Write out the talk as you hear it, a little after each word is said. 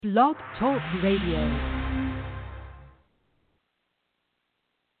Blog Talk Radio.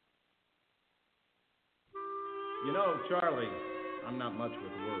 You know, Charlie, I'm not much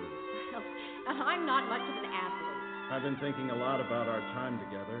with words. And I'm not much of an athlete. I've been thinking a lot about our time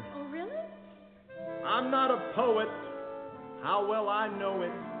together. Oh, really? I'm not a poet. How well I know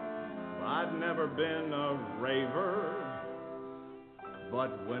it. I've never been a raver.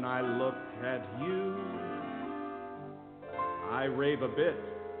 But when I look at you, I rave a bit.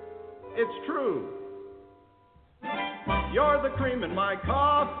 It's true. You're the cream in my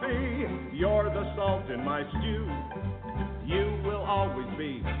coffee. You're the salt in my stew. You will always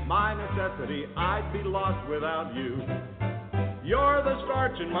be my necessity. I'd be lost without you. You're the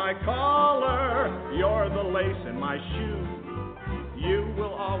starch in my collar. You're the lace in my shoe. You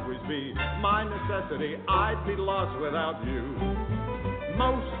will always be my necessity. I'd be lost without you.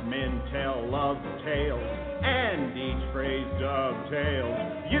 Most men tell love tales, and each phrase dovetails.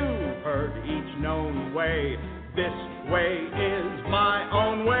 You've heard each known way. This way is my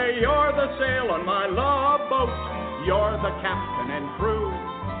own way. You're the sail on my love boat. You're the captain and crew.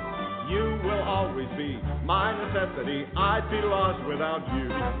 You will always be my necessity. I'd be lost without you.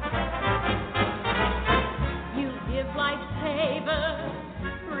 You give life savor,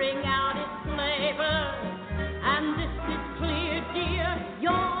 bring out its flavor, and this is clear, dear.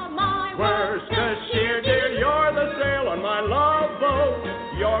 You're my worst cheer, dear. You're the sail on my love boat.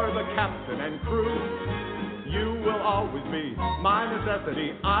 You're the captain and crew. You will always be my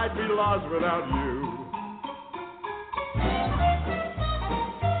necessity. I'd be lost without you.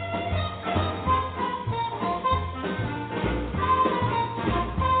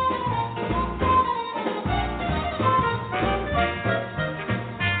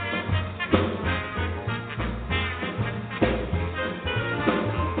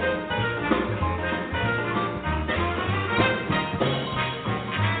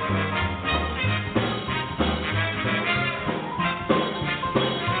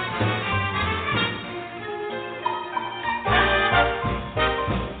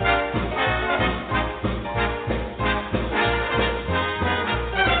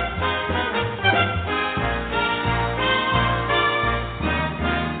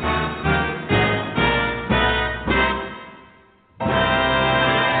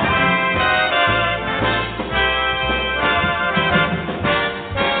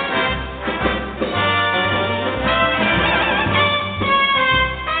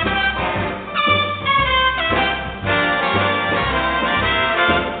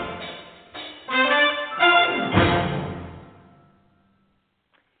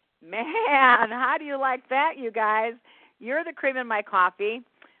 Like that, you guys. You're the cream in my coffee.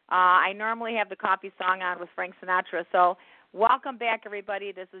 I normally have the coffee song on with Frank Sinatra. So welcome back,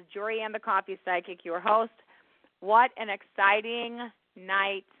 everybody. This is Jorianne, the Coffee Psychic, your host. What an exciting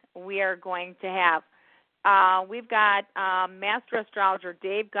night we are going to have. We've got Master Astrologer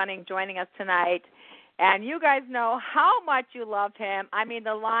Dave Gunning joining us tonight. And you guys know how much you love him. I mean,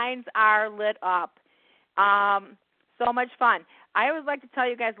 the lines are lit up. So much fun. I always like to tell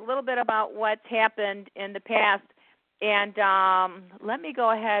you guys a little bit about what's happened in the past. And let me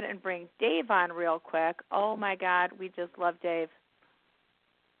go ahead and bring Dave on real quick. Oh, my God, we just love Dave.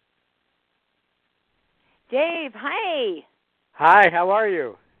 Dave, hi. Hi, how are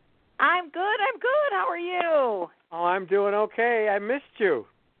you? I'm good. How are you? Oh, I'm doing okay. I missed you.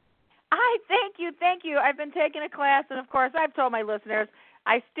 Thank you. I've been taking a class, and, of course, I've told my listeners,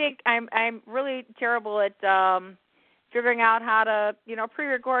 I'm really terrible at figuring out how to,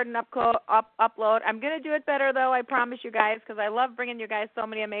 pre-record and upload. I'm going to do it better, though, I promise you guys, because I love bringing you guys so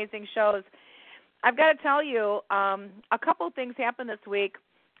many amazing shows. I've got to tell you, a couple of things happened this week.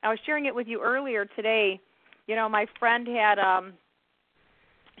 I was sharing it with you earlier today. My friend had,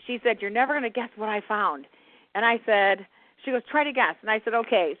 she said, "You're never going to guess what I found." And I said, she goes, "Try to guess." And I said,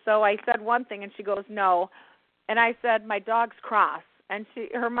 "Okay." So I said one thing, and she goes, "No." And I said, "My dog's cross." And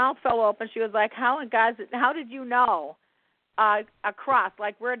her mouth fell open. She was like, "How did you know a cross?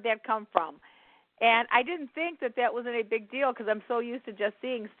 Like, where did that come from?" And I didn't think that was any big deal because I'm so used to just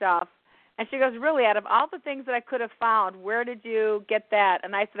seeing stuff. And she goes, "Really, out of all the things that I could have found, where did you get that?"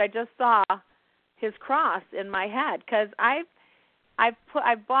 And I said, "I just saw his cross in my head because I've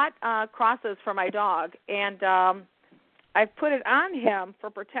bought crosses for my dog, and I've put it on him for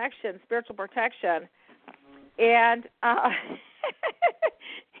protection, spiritual protection, and."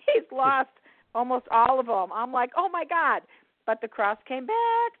 He's lost almost all of them. I'm like, oh, my God. But the cross came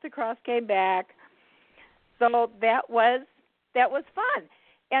back. So that was fun.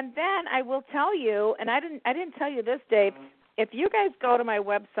 And then I will tell you, and I didn't tell you this, Dave, if you guys go to my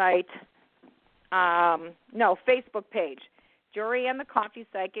website, Facebook page, Jorianne the Coffee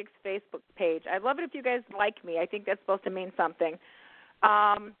Psychic's Facebook page. I'd love it if you guys like me. I think that's supposed to mean something.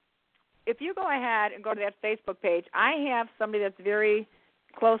 If you go ahead and go to that Facebook page, I have somebody that's very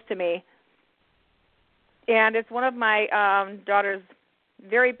close to me, and it's one of my daughter's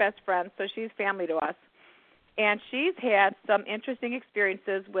very best friends, so she's family to us. And she's had some interesting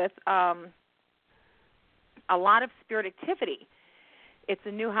experiences with a lot of spirit activity. It's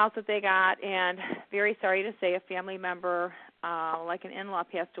a new house that they got, and very sorry to say a family member, like an in-law,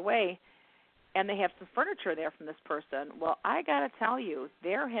 passed away, and they have some furniture there from this person. Well, I got to tell you,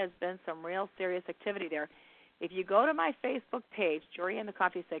 there has been some real serious activity there. If you go to my Facebook page, Jorianne the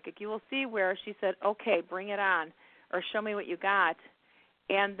Coffee Psychic, you will see where she said, okay, bring it on, or show me what you got.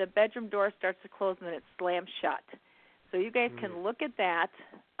 And the bedroom door starts to close, and then it slams shut. So you guys can look at that.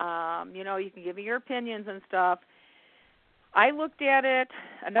 You can give me your opinions and stuff. I looked at it.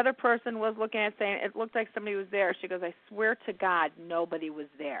 Another person was looking at it saying it looked like somebody was there. She goes, I swear to God, nobody was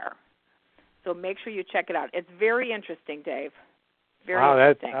there. So make sure you check it out. It's very interesting, Dave. Very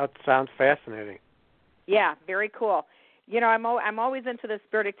interesting. That sounds fascinating. Yeah, very cool. I'm always into the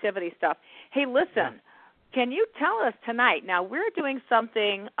spirit activity stuff. Hey, listen, can you tell us tonight? Now, we're doing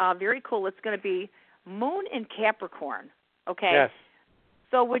something very cool. It's going to be Moon in Capricorn, okay? Yes.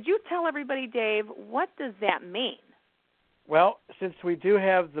 So would you tell everybody, Dave, what does that mean? Well, since we do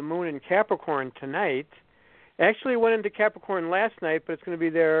have the Moon in Capricorn tonight, actually it went into Capricorn last night, but it's going to be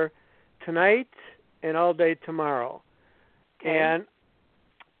there tonight and all day tomorrow. Okay. And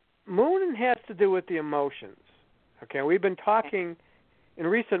Moon has to do with the emotions. Okay, we've been talking in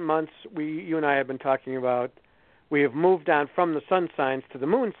recent months. You and I have been talking about we have moved on from the sun signs to the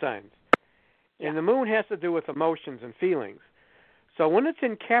moon signs, and the moon has to do with emotions and feelings. So when it's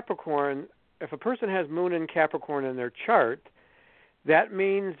in Capricorn, if a person has Moon in Capricorn in their chart, that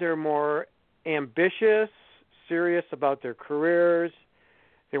means they're more ambitious, serious about their careers.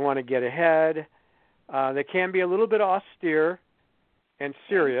 They want to get ahead. They can be a little bit austere and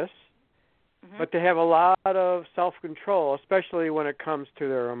serious, but they have a lot of self-control, especially when it comes to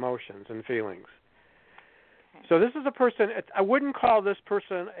their emotions and feelings. Okay. So this is a person, I wouldn't call this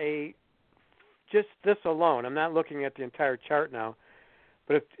person just this alone. I'm not looking at the entire chart now,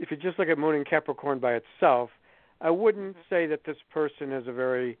 but if you just look at Moon in Capricorn by itself, I wouldn't say that this person is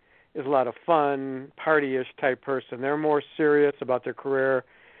a lot of fun, party-ish type person. They're more serious about their career,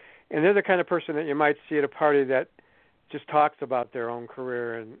 and they're the kind of person that you might see at a party that just talks about their own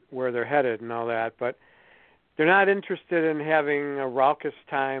career and where they're headed and all that, but they're not interested in having a raucous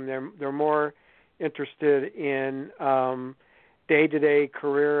time. They're more interested in day-to-day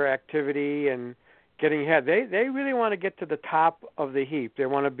career activity and getting ahead. They really want to get to the top of the heap. They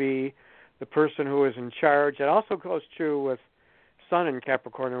want to be the person who is in charge. It also goes true with Sun in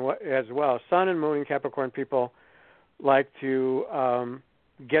Capricorn as well. Sun and Moon in Capricorn people like to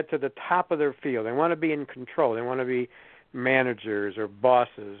get to the top of their field. They want to be in control. They want to be managers or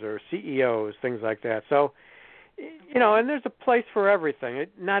bosses or CEOs, things like that. So, and there's a place for everything.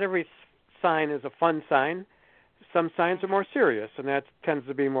 Not every sign is a fun sign. Some signs are more serious, and that tends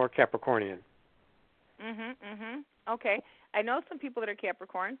to be more Capricornian. Okay. I know some people that are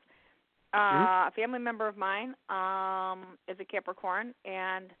Capricorns. A family member of mine is a Capricorn,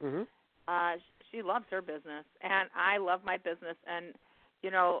 and she loves her business, and I love my business. And,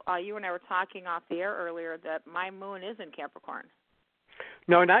 you and I were talking off the air earlier that my moon is in Capricorn.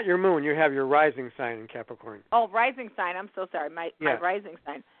 No, not your moon. You have your rising sign in Capricorn. Oh, rising sign. I'm so sorry. My rising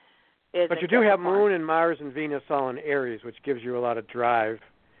sign is But you in do have Capricorn. Moon and Mars and Venus all in Aries, which gives you a lot of drive.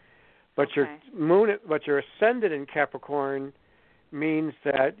 But your moon, but your ascendant in Capricorn means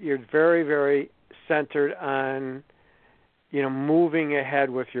that you're very, very centered on, moving ahead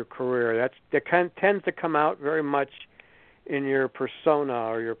with your career. That tends to come out very much in your persona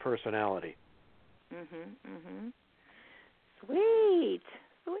or your personality. Sweet.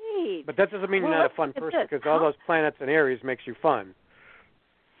 But that doesn't mean you're not a fun person, because all those planets in Aries makes you fun.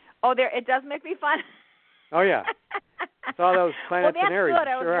 Oh, it does make me fun? Oh, yeah. It's all those planets in Aries. Well, that's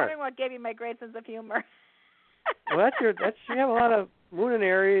good. I was sure wondering what gave you my great sense of humor. Well, you have a lot of Moon in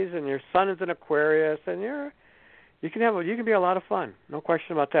Aries, and your Sun is in Aquarius, and you can be a lot of fun. No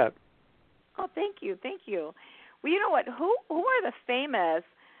question about that. Oh, thank you. Well, you know what? Who are the famous?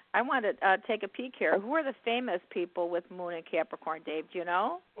 I want to take a peek here. Who are the famous people with Moon in Capricorn, Dave? Do you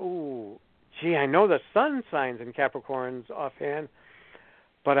know? Oh, gee, I know the Sun signs in Capricorns offhand,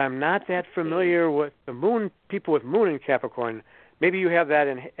 but I'm not that familiar with the people with Moon in Capricorn. Maybe you have that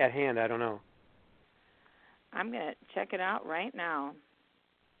at hand. I don't know. I'm going to check it out right now.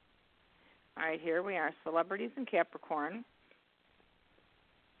 All right, here we are. Celebrities in Capricorn.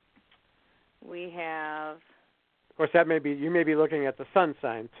 We have... course, that may be you may be looking at the sun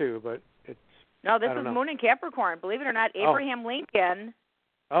sign too, but it's no. This is know. Moon in Capricorn. Believe it or not, Abraham Lincoln.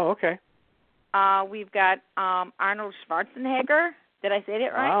 Oh, okay. We've got Arnold Schwarzenegger. Did I say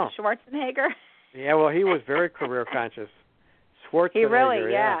that right? Wow. Schwarzenegger. Yeah, well, he was very career conscious. Schwarzenegger. He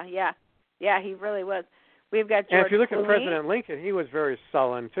really, yeah, he really was. We've got George And if you look Clooney. at President Lincoln, he was very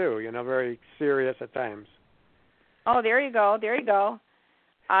sullen too. Very serious at times. Oh, there you go. David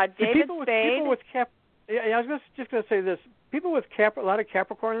Spade. People with I was just going to say this. People with a lot of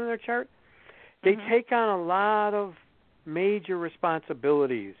Capricorn in their chart, they take on a lot of major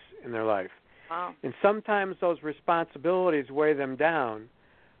responsibilities in their life. Wow. And sometimes those responsibilities weigh them down,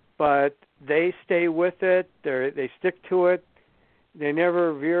 but they stay with it. They stick to it. They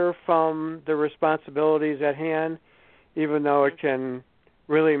never veer from the responsibilities at hand, even though it can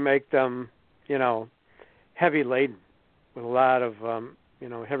really make them, heavy laden with a lot of,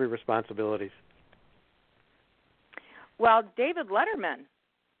 heavy responsibilities. Well, David Letterman.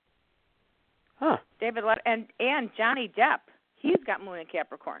 Huh. And Johnny Depp. He's got Moon in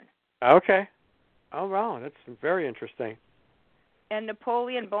Capricorn. Okay. Oh, wow. That's very interesting. And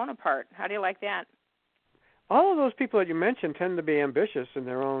Napoleon Bonaparte. How do you like that? All of those people that you mentioned tend to be ambitious in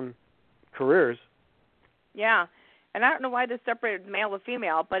their own careers. Yeah. And I don't know why this separated male and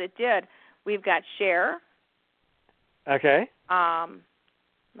female, but it did. We've got Cher. Okay.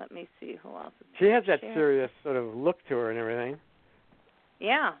 Let me see who else. She has that Cher. serious sort of look to her and everything.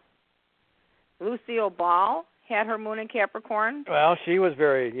 Yeah. Lucille Ball had her Moon in Capricorn. Well, she was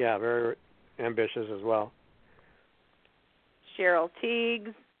very ambitious as well. Cheryl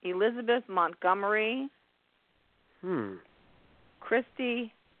Tiegs, Elizabeth Montgomery,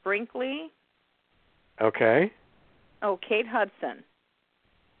 Christy Brinkley. Okay. Oh, Kate Hudson.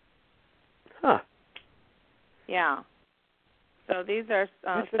 Huh. Yeah. So these are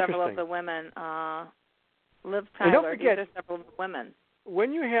several of the women. Liv Tyler. Don't forget, these are several of the women.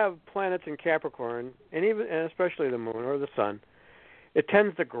 When you have planets in Capricorn, and especially the moon or the sun, it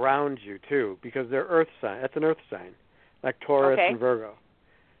tends to ground you too, because they're earth sign. That's an earth sign, like Taurus and Virgo.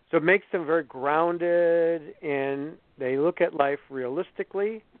 So it makes them very grounded, and they look at life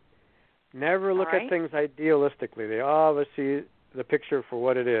realistically. Never look at things idealistically. They always see the picture for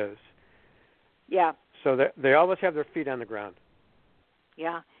what it is. Yeah. So they always have their feet on the ground.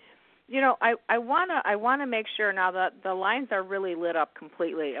 Yeah. I wanna make sure now that the lines are really lit up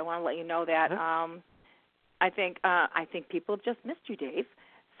completely. I want to let you know that. I think people have just missed you, Dave.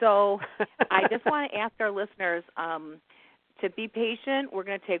 So I just want to ask our listeners to be patient. We're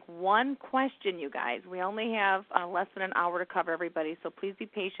going to take one question, you guys. We only have less than an hour to cover everybody, so please be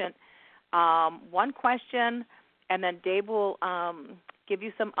patient. One question, and then Dave will give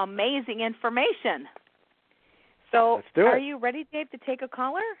you some amazing information. So let's do it. Are you ready, Dave, to take a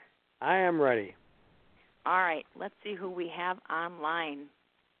caller? I am ready. All right. Let's see who we have online.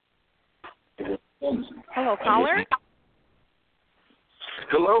 Hello, caller.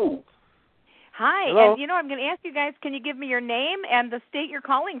 Hello. Hi. Hello. And, I'm going to ask you guys, can you give me your name and the state you're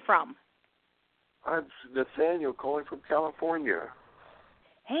calling from? I'm Nathaniel calling from California.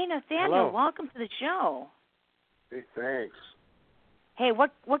 Hey, Nathaniel. Hello. Welcome to the show. Hey, thanks. Hey,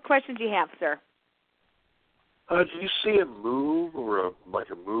 what questions do you have, sir? Do you see a move or a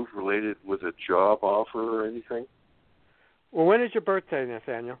move related with a job offer or anything? Well, when is your birthday,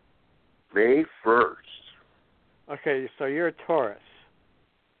 Nathaniel? May 1st. Okay, so you're a Taurus.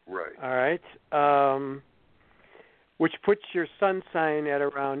 Right. All right. Which puts your sun sign at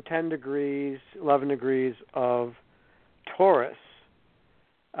around 10 degrees, 11 degrees of Taurus,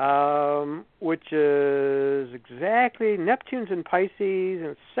 which is exactly Neptune's in Pisces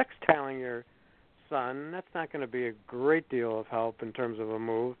and sextiling your sun. That's not going to be a great deal of help in terms of a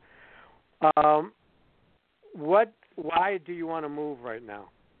move. Why do you want to move right now?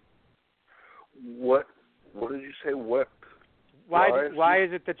 What did you say? What? Why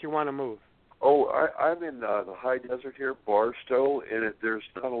is it that you want to move? Oh, I'm in the high desert here, Barstow, and there's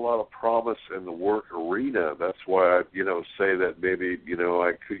not a lot of promise in the work arena. That's why I, say that maybe,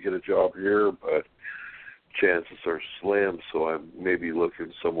 I could get a job here, but chances are slim, so I'm maybe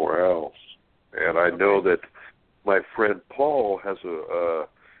looking somewhere else. And I know that my friend Paul has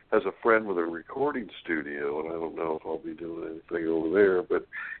a friend with a recording studio, and I don't know if I'll be doing anything over there, but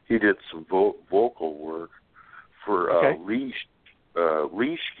he did some vocal work for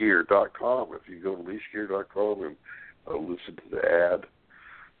leashgear.com. If you go to leashgear.com and listen to the ad,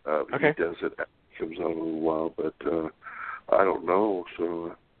 he does it. It comes out in a little while, but I don't know.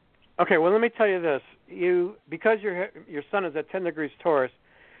 So. Okay, well, let me tell you this. Because your sun is at 10 degrees Taurus,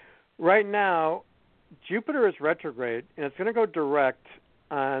 right now, Jupiter is retrograde, and it's going to go direct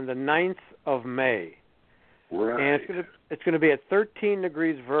on the 9th of May. Right. And it's going to be at 13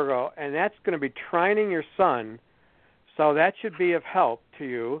 degrees Virgo, and that's going to be trining your sun, so that should be of help to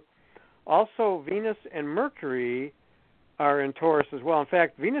you. Also, Venus and Mercury are in Taurus as well. In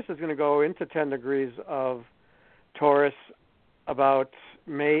fact, Venus is going to go into 10 degrees of Taurus about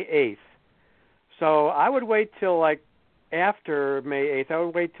May 8th. So I would wait till like after May 8th. I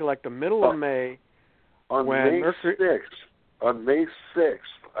would wait till like the middle of May. On May 6th,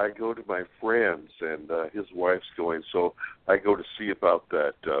 I go to my friend's, and his wife's going, so I go to see about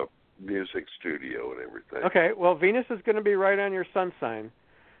that music studio and everything. Okay, well, Venus is going to be right on your sun sign.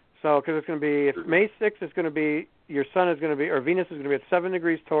 So, because it's going to be, if May 6th is going to be, your sun is going to be, or Venus is going to be at 7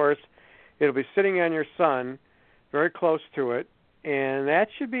 degrees Taurus. It'll be sitting on your sun, very close to it, and that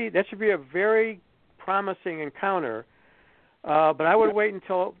should be a very promising encounter. But I would wait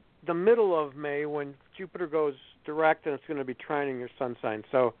until the middle of May when Jupiter goes direct, and it's going to be trining your sun sign.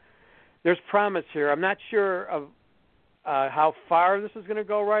 So there's promise here. I'm not sure of how far this is going to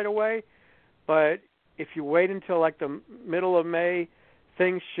go right away, but if you wait until like the middle of May,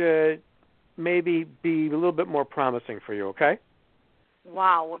 things should maybe be a little bit more promising for you, okay?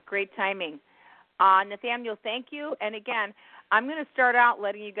 Wow, what great timing. Nathaniel, thank you. And again, I'm going to start out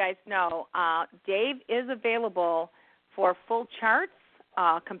letting you guys know Dave is available for full charts,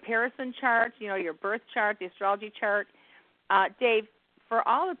 comparison charts, your birth chart, the astrology chart. Dave, for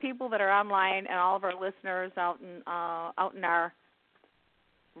all the people that are online and all of our listeners out in our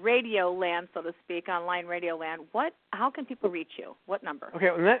radio land, so to speak, online radio land, how can people reach you? What number?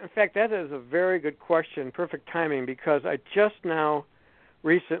 Okay, well, in fact, that is a very good question, perfect timing, because I just now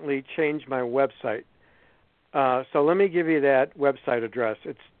recently changed my website. So let me give you that website address.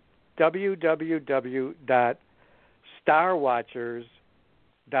 It's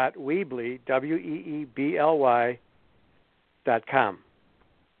www.starwatchers.weebly.com.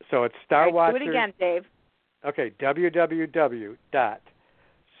 So it's Starwatchers. Do it again, Dave. Okay,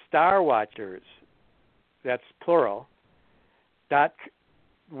 www.starwatchers, that's plural,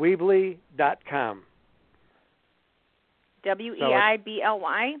 .weebly.com.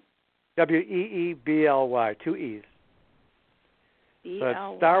 WEIBLY? WEEBLY, two E's. So it's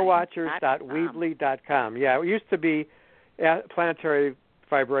starwatchers.weebly.com. Yeah, it used to be Planetary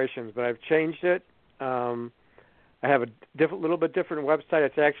Vibrations, but I've changed it. I have a little bit different website.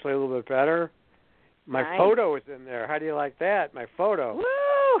 It's actually a little bit better. My photo is in there. How do you like that? My photo. Woo!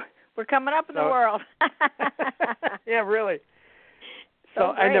 We're coming up in the world. Yeah, really.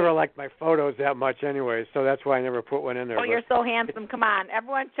 So I never liked my photos that much anyway, so that's why I never put one in there. Oh, you're so handsome. Come on.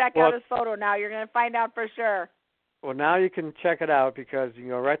 Everyone check out his photo now. You're going to find out for sure. Well, now you can check it out because you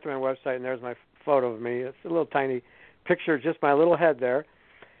can go right to my website, and there's my photo of me. It's a little tiny picture, just my little head there.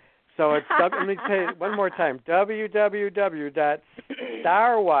 So it's, let me say it one more time,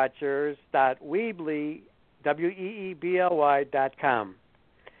 www.starwatchers.weebly.com.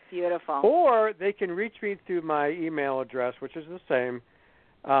 Beautiful. Or they can reach me through my email address, which is the same,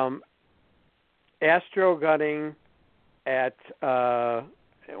 astrogunning at,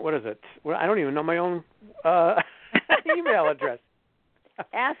 what is it? Well, I don't even know my own email address.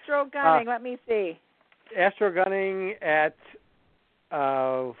 Astrogunning, let me see. Astrogunning at,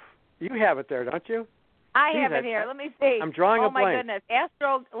 you have it there, don't you? I have it here. Let me see. I'm drawing a blank. Oh, my goodness.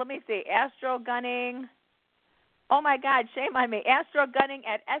 Let me see. Astrogunning. Oh, my God. Shame on me. Astrogunning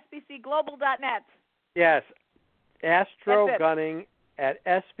at sbcglobal.net. Yes. Astrogunning at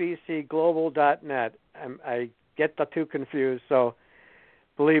sbcglobal.net. I get the two confused, so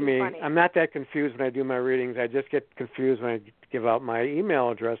believe me, I'm not that confused when I do my readings. I just get confused when I give out my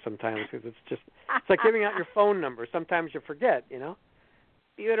email address sometimes because it's like giving out your phone number. Sometimes you forget,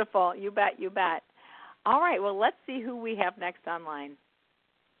 Beautiful. You bet, you bet. All right, well, let's see who we have next online.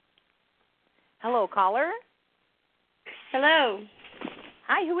 Hello, caller. Hello.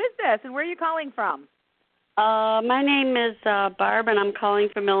 Hi, who is this, and where are you calling from? My name is Barb, and I'm calling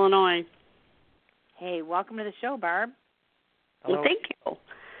from Illinois. Hey, welcome to the show, Barb. Hello. Well, thank you.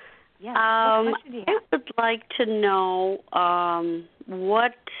 Yeah. What question do you have? I would like to know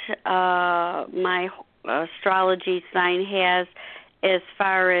what my astrology sign has as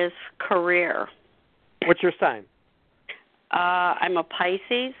far as career. What's your sign? I'm a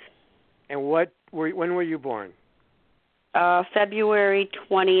Pisces. And when were you born? February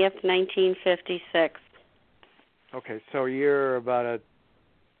 20th, 1956. Okay, so you're about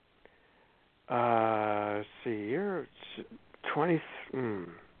you're 20.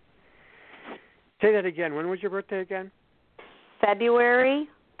 Say that again. When was your birthday again? February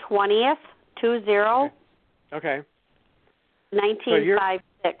 20th, 20. Okay.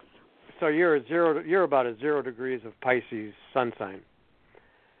 1956. So you're about 0 degrees of Pisces sun sign.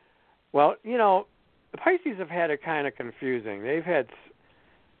 Well, the Pisces have had it kind of confusing. They've had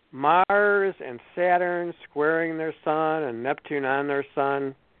Mars and Saturn squaring their sun and Neptune on their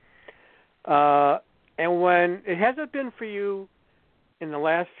sun. And when it hasn't been for you in the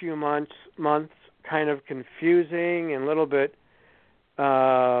last few months, kind of confusing and a little bit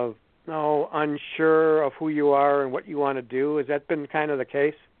unsure of who you are and what you want to do. Has that been kind of the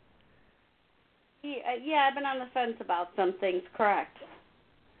case? Yeah, I've been on the fence about some things, correct.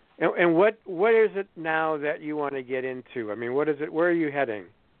 And what is it now that you want to get into? I mean, what is it? Where are you heading?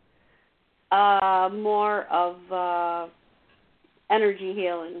 More of energy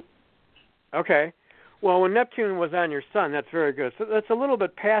healing. Okay. Well, when Neptune was on your sun, that's very good. So that's a little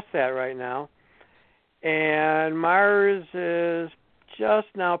bit past that right now. And Mars is just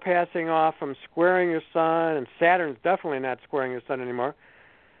now passing off from squaring your sun, and Saturn's definitely not squaring your sun anymore.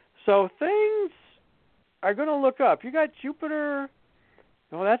 So things are going to look up. You got Jupiter.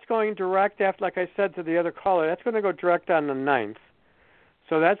 Well, that's going direct after, like I said to the other caller, that's going to go direct on the 9th.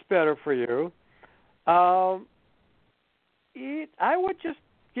 So that's better for you. I would just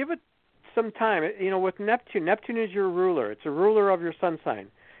give it some time. With Neptune is your ruler. It's a ruler of your sun sign.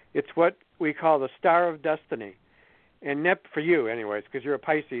 It's what we call the star of destiny. And for you, anyways, because you're a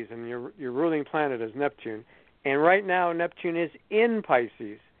Pisces and your ruling planet is Neptune. And right now, Neptune is in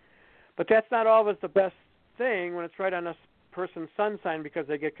Pisces. But that's not always the best thing when it's right on a person's sun sign, because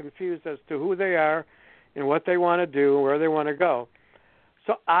they get confused as to who they are and what they want to do and where they want to go.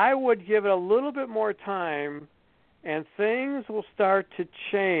 So I would give it a little bit more time, and things will start to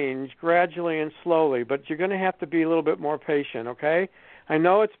change gradually and slowly, but you're going to have to be a little bit more patient, okay? I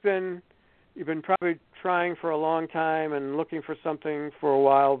know you've been probably trying for a long time and looking for something for a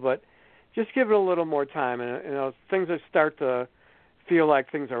while, but just give it a little more time, and things will start to feel like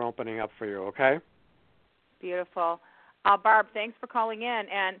things are opening up for you, okay? Beautiful. Barb, thanks for calling in.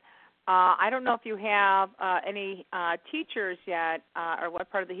 And I don't know if you have any teachers yet or what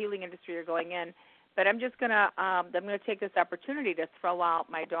part of the healing industry you're going in, but I'm just going to take this opportunity to throw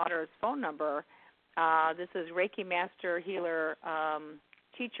out my daughter's phone number. This is Reiki Master Healer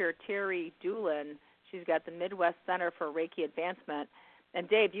teacher Terry Doolin. She's got the Midwest Center for Reiki Advancement. And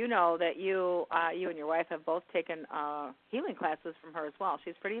Dave, you know that you and your wife have both taken healing classes from her as well.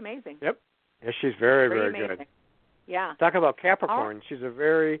 She's pretty amazing. Yep. Yeah, she's very, very amazing. good. Yeah. Talk about Capricorn. She's a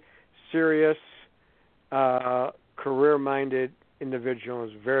very serious, career-minded individual.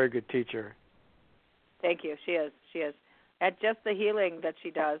 Is a very good teacher. Thank you. She is. At just the healing that she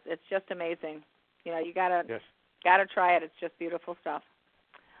does, it's just amazing. You gotta try it. It's just beautiful stuff.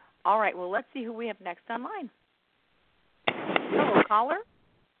 All right. Well, let's see who we have next online. Hello, caller.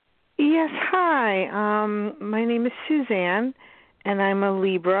 Yes. Hi. My name is Suzanne, and I'm a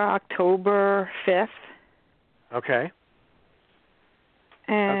Libra, October 5th. Okay.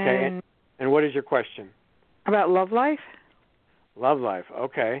 And what is your question? About love life? Love life.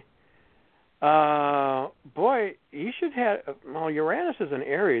 Okay. Boy, you should have. Well, Uranus is in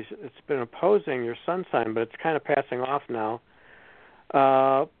Aries. It's been opposing your sun sign, but it's kind of passing off now.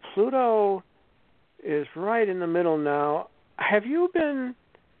 Pluto is right in the middle now. Have you been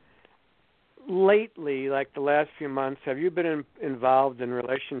lately, like the last few months, have you been involved in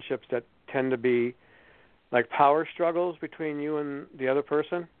relationships that tend to be like power struggles between you and the other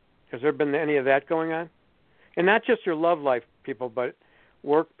person? Has there been any of that going on? And not just your love life people, but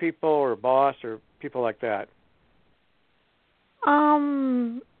work people or boss or people like that.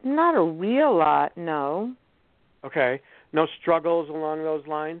 Not a real lot, no. Okay. No struggles along those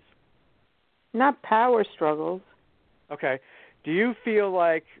lines? Not power struggles. Okay. Do you feel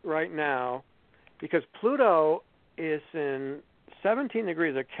like right now, because Pluto is in 17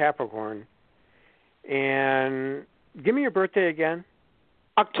 degrees of Capricorn, and give me your birthday again.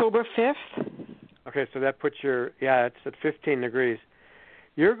 October 5th. Okay, so that puts it's at 15 degrees.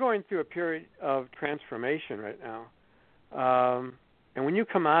 You're going through a period of transformation right now. And when you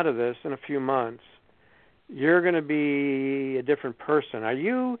come out of this in a few months, you're going to be a different person.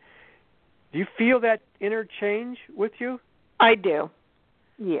 Do you feel that inner change with you? I do.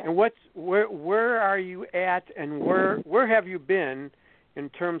 Yeah. And where are you at, and where have you been in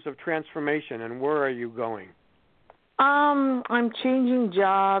terms of transformation, and where are you going? I'm changing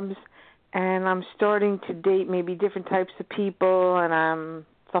jobs, and I'm starting to date maybe different types of people, and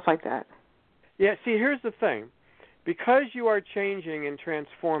stuff like that. Yeah, see, here's the thing. Because you are changing and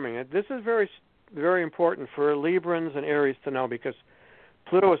transforming it, this is very, very important for Librans and Aries to know, because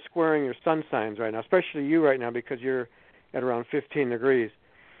Pluto is squaring your sun signs right now, especially you right now, because you're at around 15 degrees.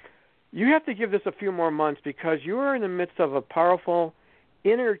 You have to give this a few more months, because you are in the midst of a powerful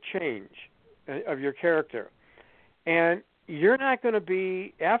inner change of your character. And you're not going to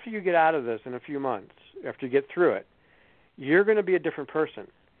be, after you get out of this in a few months, after you get through it, you're going to be a different person.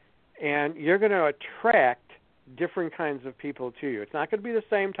 And you're going to attract different kinds of people to you. It's not going to be the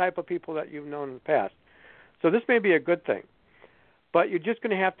same type of people that you've known in the past. So this may be a good thing. But you're just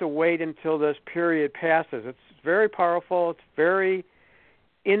going to have to wait until this period passes. It's very powerful. It's very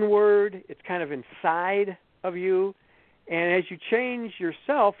inward. It's kind of inside of you. And as you change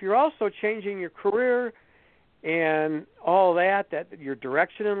yourself, you're also changing your career and all that your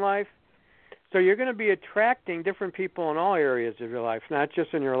direction in life. So you're going to be attracting different people in all areas of your life, not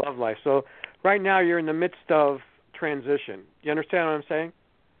just in your love life. So right now you're in the midst of transition. You understand what I'm saying?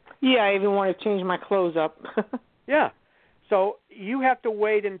 Yeah, I even want to change my clothes up. Yeah. So you have to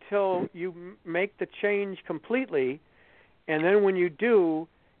wait until you make the change completely, and then when you do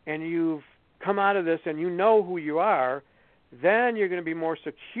and you've come out of this and you know who you are, then you're going to be more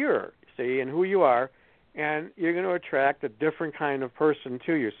secure, see, in who you are, and you're going to attract a different kind of person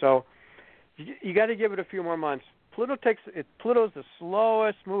to you. So you got to give it a few more months. Pluto's the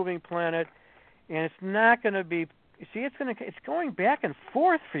slowest moving planet, and it's not going to be. See, it's going back and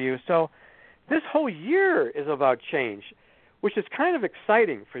forth for you. So this whole year is about change, which is kind of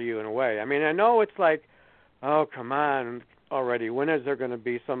exciting for you in a way. I mean, I know it's like, oh, come on already. When is there going to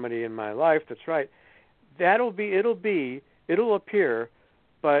be somebody in my life that's right? It'll appear,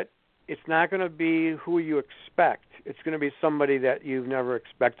 but it's not going to be who you expect. It's going to be somebody that you've never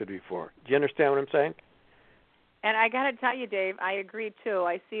expected before. Do you understand what I'm saying? And I got to tell you, Dave, I agree, too.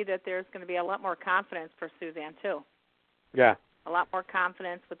 I see that there's going to be a lot more confidence for Suzanne, too. Yeah. A lot more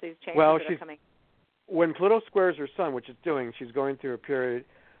confidence with these changes that are coming. When Pluto squares her sun, which it's doing, she's going through a period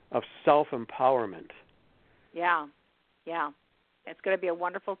of self-empowerment. Yeah. It's going to be a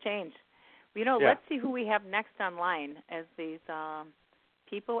wonderful change. Let's see who we have next online, as these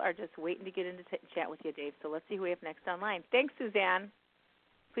people are just waiting to get into chat with you, Dave. So let's see who we have next online. Thanks, Suzanne.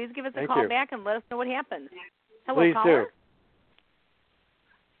 Please give us a call back and let us know what happens. Hello, Please caller. do.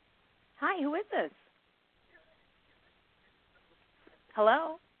 Hi, who is this?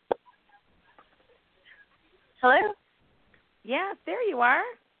 Hello? Hello? Yes, there you are.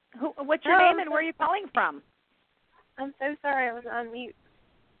 What's your name and where are you calling from? I'm so sorry, I was on mute.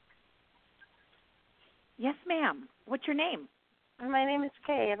 Yes, ma'am. What's your name? My name is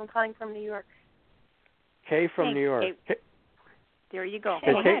Kay, and I'm calling from New York. Kay from New York. Kay. There you go.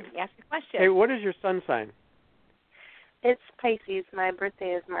 Hey, Go ahead. Ask your question. Hey, what is your sun sign? It's Pisces. My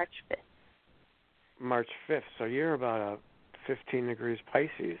birthday is March 5th. March 5th. So you're about 15 degrees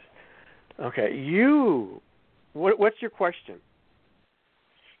Pisces. Okay. What's your question?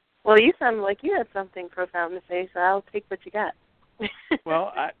 Well, you sound like you had something profound to say, so I'll take what you got.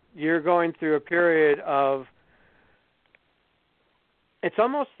 Well, you're going through a period of, it's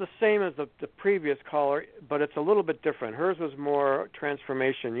almost the same as the previous caller, but it's a little bit different. Hers was more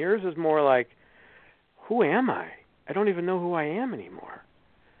transformation. Yours is more like, who am I? I don't even know who I am anymore.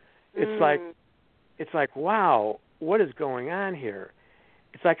 It's like, wow, what is going on here?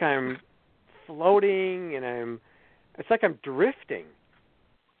 It's like I'm floating and it's like I'm drifting.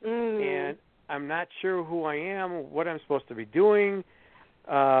 And I'm not sure who I am, what I'm supposed to be doing.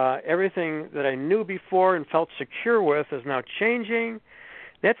 Everything that I knew before and felt secure with is now changing.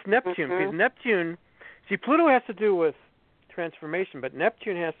 That's Neptune. Because Neptune, see, Pluto has to do with transformation, but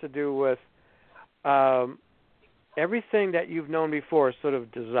Neptune has to do with everything that you've known before sort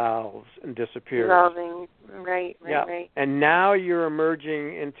of dissolves and disappears. Dissolving, right. And now you're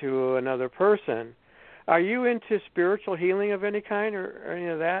emerging into another person. Are you into spiritual healing of any kind or any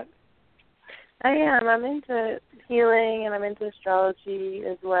of that? I am. I'm into healing, and I'm into astrology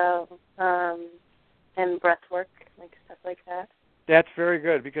as well, and breath work, like stuff like that. That's very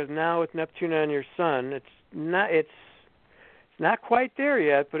good, because now with Neptune on your sun, it's not quite there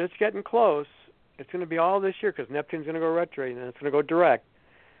yet, but it's getting close. It's going to be all this year, because Neptune's going to go retrograde, and it's going to go direct.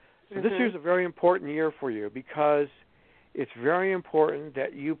 So this year's a very important year for you, because it's very important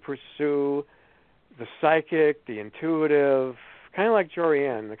that you pursue the psychic, the intuitive, kind of like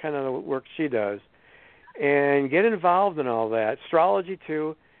Jorianne, the kind of work she does, and get involved in all that. Astrology,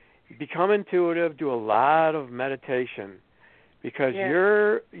 too. Become intuitive. Do a lot of meditation, because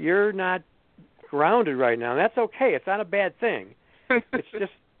you're not grounded right now. And that's okay. It's not a bad thing.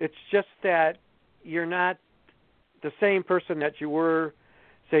 It's just that you're not the same person that you were,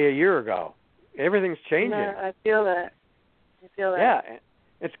 say, a year ago. Everything's changing. No, I feel that. Yeah,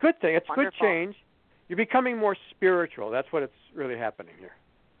 it's a good thing. It's Wonderful. Good change. You're becoming more spiritual. That's what's really happening here.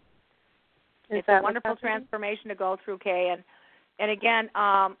 It's a wonderful transformation to go through, Kay. And again,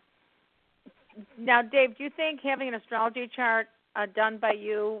 now, Dave, do you think having an astrology chart done by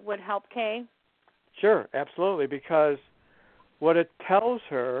you would help Kay? Sure, absolutely, because what it tells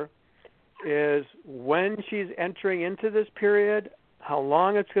her is when she's entering into this period, how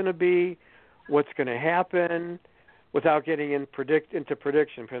long it's going to be, what's going to happen, without getting into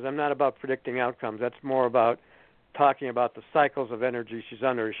prediction, because I'm not about predicting outcomes. That's more about talking about the cycles of energy she's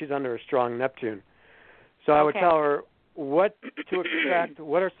under. She's under a strong Neptune. So I would tell her what to expect,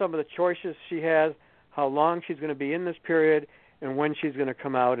 what are some of the choices she has, how long she's going to be in this period, and when she's going to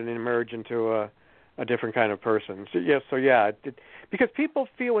come out and emerge into a different kind of person. Because people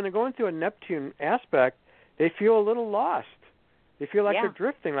feel when they're going through a Neptune aspect, they feel a little lost. They feel like they're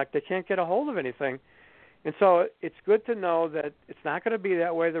drifting, like they can't get a hold of anything. And so it's good to know that it's not going to be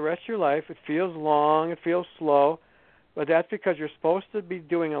that way the rest of your life. It feels long, it feels slow, but that's because you're supposed to be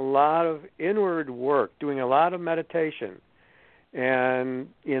doing a lot of inward work, doing a lot of meditation. And,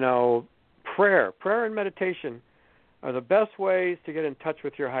 prayer and meditation are the best ways to get in touch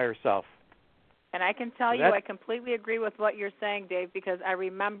with your higher self. And I can tell you I completely agree with what you're saying, Dave, because I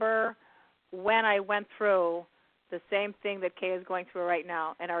remember when I went through the same thing that Kay is going through right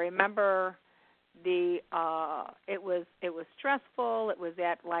now. And I remember it was stressful. It was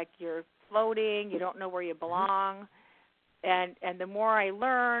like you're floating, you don't know where you belong. And the more I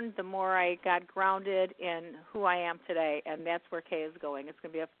learned, the more I got grounded in who I am today, and that's where Kay is going. It's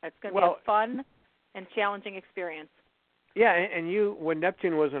going to be a fun and challenging experience. Yeah, and you, when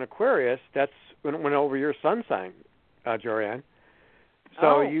Neptune was in Aquarius, that's when it went over your sun sign, Jorianne.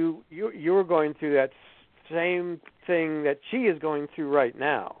 So you were going through that same thing that she is going through right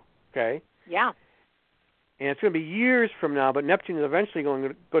now. Okay. Yeah. And it's going to be years from now, but Neptune is eventually going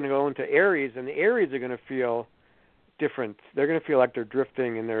to go into Aries, and the Aries are going to feel different. They're going to feel like they're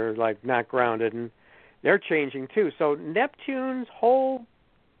drifting and they're like not grounded, and they're changing too. So Neptune's whole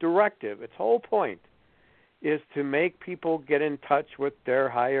directive, its whole point, is to make people get in touch with their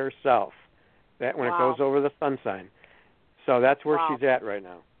higher self. That when it goes over the sun sign. So that's where she's at right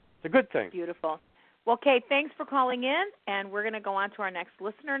now. It's a good thing. Beautiful. Well, Kay, thanks for calling in, and we're going to go on to our next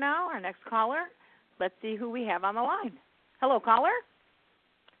listener now, our next caller. Let's see who we have on the line. Hello, caller.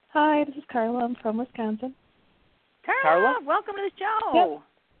 Hi, this is Carla. I'm from Wisconsin. Carla, welcome to the show. Yep.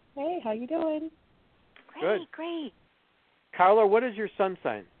 Hey, how you doing? Great. Carla, what is your sun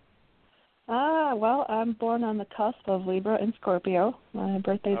sign? Well, I'm born on the cusp of Libra and Scorpio. My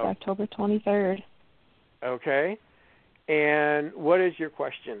birthday's October 23rd. Okay. And what is your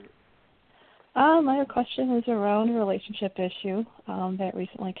question? My question is around a relationship issue that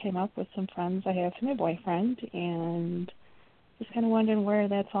recently came up with some friends I have to my boyfriend, and just kind of wondering where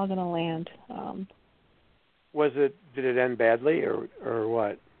that's all going to land. Did it end badly or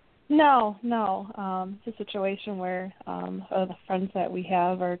what? No. It's a situation where the friends that we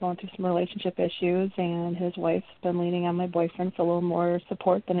have are going through some relationship issues, and his wife's been leaning on my boyfriend for a little more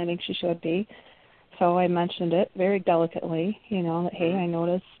support than I think she should be. So I mentioned it very delicately, that, hey, I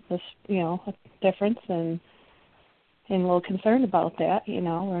noticed this, a difference, and a little concerned about that.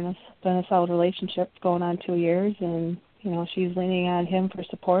 We're in a solid relationship going on 2 years, and, she's leaning on him for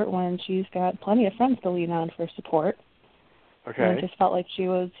support when she's got plenty of friends to lean on for support. Okay. And I just felt like she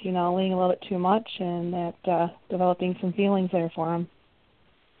was, leaning a little bit too much, and that developing some feelings there for him.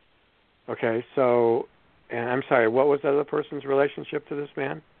 Okay, so, and I'm sorry, what was the other person's relationship to this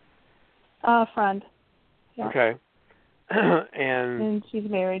man? Friend. Yeah. Okay. And she's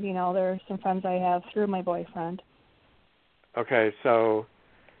married. There are some friends I have through my boyfriend. Okay, so,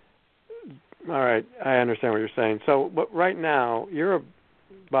 all right, I understand what you're saying. So, but right now, you're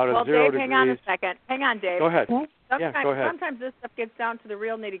about a 0 Dave, degrees. hang on a second. Hang on, Dave. Go ahead. Sometimes, go ahead. Sometimes this stuff gets down to the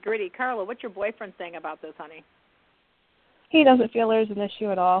real nitty-gritty. Carla, what's your boyfriend saying about this, honey? He doesn't feel there's an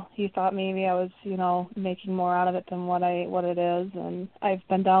issue at all. He thought maybe I was, making more out of it than what it is. And I've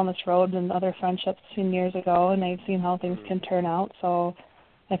been down this road in other friendships 10 years ago, and I've seen how things can turn out. So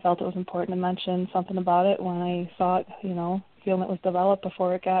I felt it was important to mention something about it when I saw it, feeling it was developed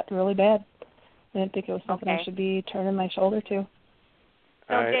before it got really bad. I didn't think it was something I should be turning my shoulder to.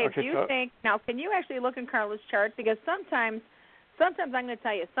 So, Dave, do you think, now, can you actually look in Carla's chart? Because sometimes I'm going to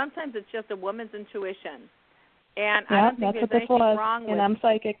tell you, sometimes it's just a woman's intuition. And I don't think there's anything wrong with it. And I'm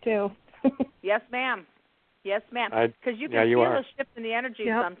psychic, too. Yes, ma'am. Yes, ma'am. Because you can feel a shift in the energy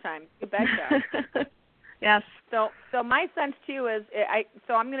sometimes. You betcha. Yes. So my sense, too, is,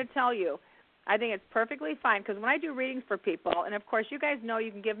 I'm going to tell you, I think it's perfectly fine, because when I do readings for people, and, of course, you guys know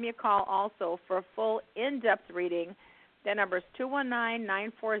you can give me a call also for a full in-depth reading. That number is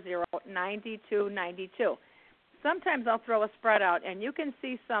 219-940-9292. Sometimes I'll throw a spread out, and you can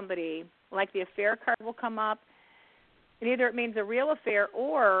see somebody, like the affair card will come up, and either it means a real affair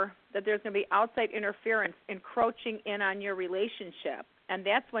or that there's going to be outside interference encroaching in on your relationship. and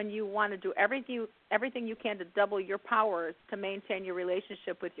that's when you want to do everything you can to double your powers to maintain your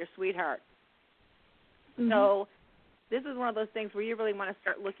relationship with your sweetheart. Mm-hmm. So this is one of those things where you really want to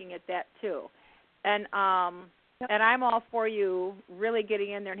start looking at that too. And and I'm all for you really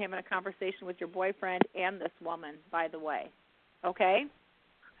getting in there and having a conversation with your boyfriend and this woman, by the way. Okay?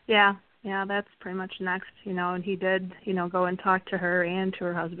 Yeah, that's pretty much next, and he did, go and talk to her and to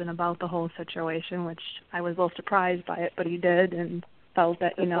her husband about the whole situation, which I was a little surprised by it, but he did and felt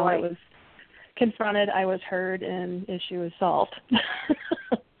that, it was confronted, I was heard, and issue was solved.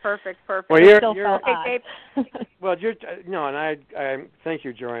 Perfect. Well, you're okay, well, and I thank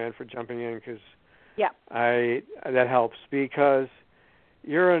you, Jorianne, for jumping in because that helps because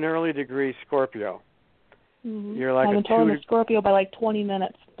you're an early degree Scorpio. Mm-hmm. You're like I'm a Scorpio by like 20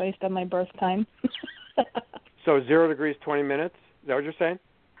 minutes based on my birth time. So 0 degrees 20 minutes? Is that what you're saying?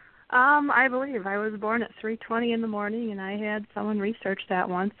 I believe I was born at 3:20 in the morning, and I had someone research that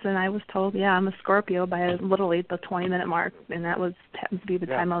once, and I was told, I'm a Scorpio by literally the 20-minute mark, and that happens to be the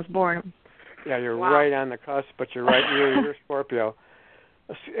time I was born. Yeah, you're right on the cusp, but you're right. You're Scorpio.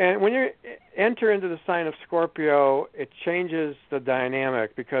 And when you enter into the sign of Scorpio, it changes the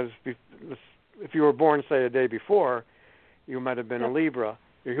dynamic because if you were born, say, a day before, you might have been a Libra.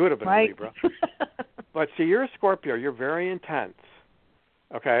 You would have been a Libra. But see, you're a Scorpio. You're very intense,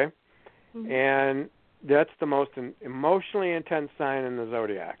 okay? Mm-hmm. And that's the most emotionally intense sign in the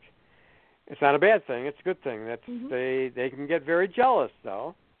zodiac. It's not a bad thing. It's a good thing. That's they can get very jealous,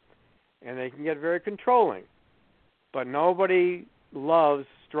 though, and they can get very controlling. But nobody loves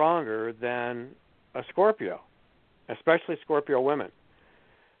stronger than a Scorpio, especially Scorpio women.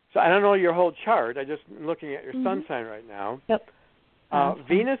 So I don't know your whole chart. I'm just looking at your sun sign right now. Yep.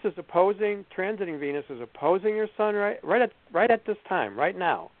 Venus is transiting Venus is opposing your sun right at this time, right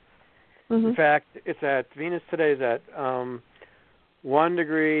now. Mm-hmm. In fact, Venus today is at 1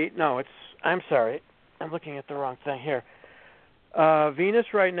 degree. No, I'm sorry. I'm looking at the wrong thing here. Venus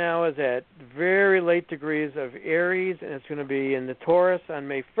right now is at very late degrees of Aries, and it's going to be in the Taurus on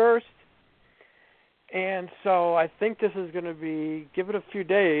May 1st. And so I think this is going to be, give it a few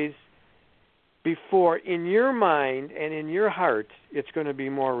days before, in your mind and in your heart, it's going to be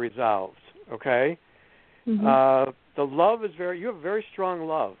more resolved, okay? Mm-hmm. The love is you have very strong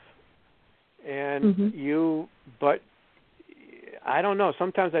love. And but I don't know,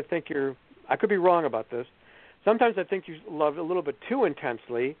 sometimes I think I could be wrong about this. Sometimes I think you love a little bit too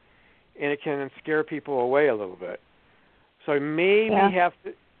intensely, and it can scare people away a little bit. So maybe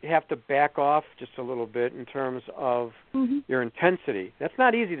you have to back off just a little bit in terms of your intensity. That's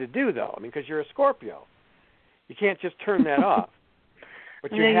not easy to do, though, because you're a Scorpio. You can't just turn that off.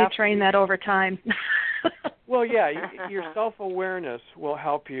 But you train that over time. Well, yeah, your self-awareness will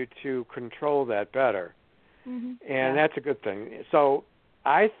help you to control that better, and that's a good thing. So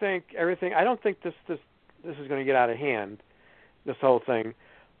I think I don't think this is going to get out of hand, this whole thing.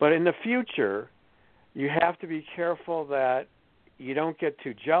 But in the future, you have to be careful that you don't get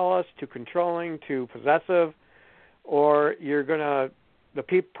too jealous, too controlling, too possessive, or you're going to, the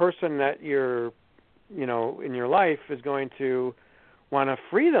person that you're, in your life is going to want to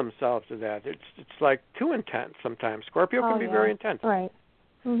free themselves of that. It's like too intense sometimes. Scorpio can be very intense. Right.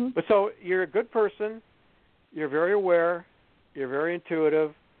 Mm-hmm. But so you're a good person. You're very aware. You're very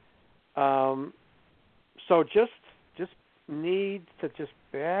intuitive. So just need to just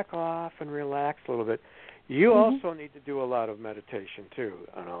back off and relax a little bit. You also need to do a lot of meditation, too,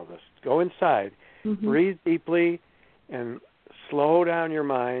 on all this. Go inside, breathe deeply, and slow down your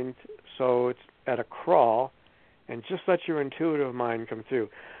mind so it's at a crawl, and just let your intuitive mind come through.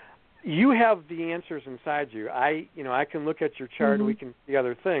 You have the answers inside you. I can look at your chart and we can see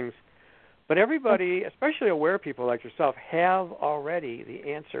other things, but everybody, especially aware people like yourself, have already the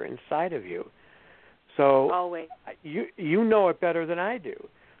answer inside of you. So always. You know it better than I do.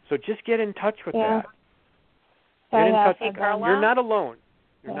 So just get in touch with that. Get in touch with that. You're not alone.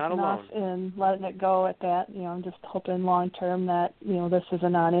 You're not alone. And letting it go at that, I'm just hoping long term that, this is a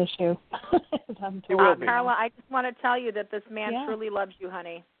non-issue. It will be. Carla, I just want to tell you that this man truly loves you,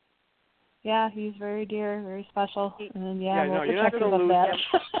 honey. Yeah, he's very dear, very special. And you're not going to lose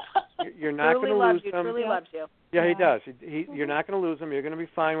him. You're not going to lose him. Truly loves you. Yeah, he does. You're not going to lose him. You're going to be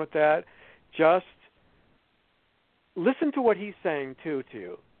fine with that. Just listen to what he's saying, too, to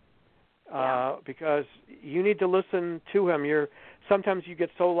you. Because you need to listen to him. Sometimes you get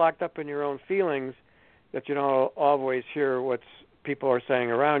so locked up in your own feelings that you don't always hear what people are saying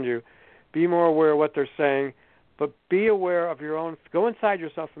around you. Be more aware of what they're saying, but be aware of your own. Go inside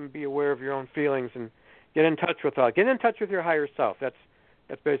yourself and be aware of your own feelings and get in touch with your higher self. That's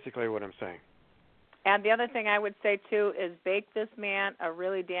basically what I'm saying. And the other thing I would say, too, is bake this man a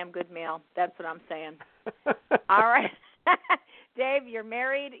really damn good meal. That's what I'm saying. All right. Dave, you're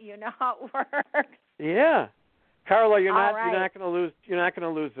married. You know how it works. Yeah. Carla, you're not going to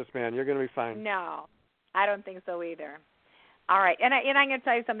lose this man. You're going to be fine. No, I don't think so either. All right. And I'm going to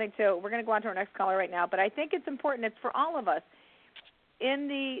tell you something, too. We're going to go on to our next caller right now. But I think it's important. It's for all of us. In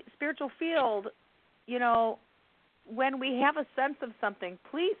the spiritual field, you know, when we have a sense of something,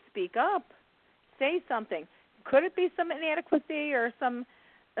 please speak up. Say something. Could it be some inadequacy or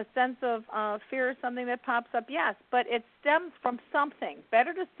a sense of fear or something that pops up? Yes, but it stems from something.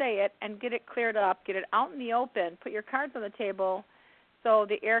 Better to say it and get it cleared up, get it out in the open, put your cards on the table so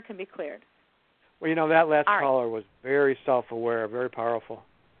the air can be cleared. Well, you know, that last caller was very self-aware, very powerful.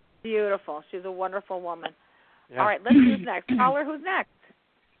 Beautiful. She's a wonderful woman. Yeah. All right, let's do this next. Caller, who's next?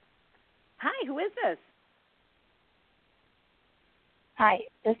 Hi, who is this? Hi,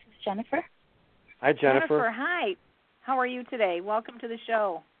 this is Jennifer. Hi, Jennifer. Jennifer, hi. How are you today? Welcome to the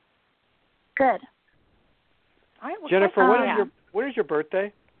show. Good. All right, well, Jennifer, what is your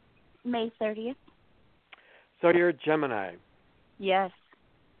birthday? May 30th. So you're a Gemini. Yes.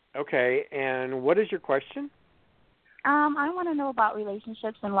 Okay, and what is your question? I want to know about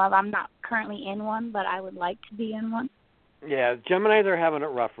relationships and love. I'm not currently in one, but I would like to be in one. Yeah, Geminis are having it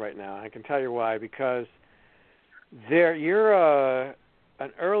rough right now. I can tell you why, because you're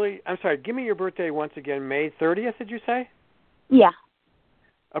an early, I'm sorry, give me your birthday once again, May 30th, did you say? Yeah.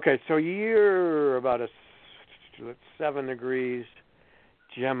 Okay, so you're about 7 degrees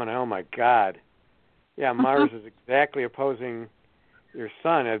Gemini. Oh, my God. Yeah, Mars is exactly opposing your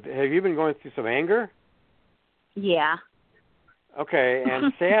sun. Have you been going through some anger? Yeah. Okay,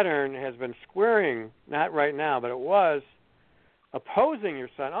 and Saturn has been squaring, not right now, but it was opposing your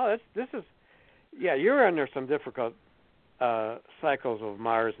sun. Oh, this is, yeah, you're under some difficult cycles of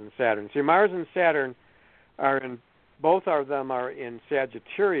Mars and Saturn. See, Mars and Saturn both of them are in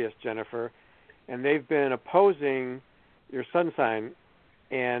Sagittarius, Jennifer, and they've been opposing your sun sign,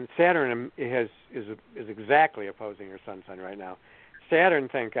 and Saturn is exactly opposing your sun sign right now. Saturn,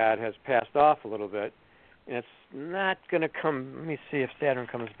 thank God, has passed off a little bit, and it's not going to come. Let me see if Saturn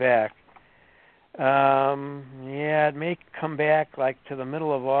comes back. Yeah, it may come back like to the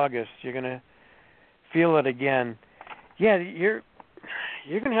middle of August. You're going to feel it again. Yeah, you're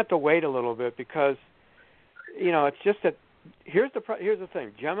going to have to wait a little bit because, you know, it's just that here's the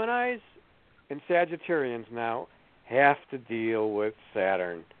thing. Geminis and Sagittarians now have to deal with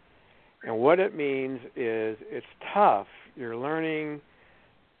Saturn. And what it means is it's tough. You're learning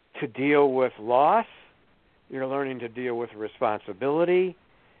to deal with loss. You're learning to deal with responsibility.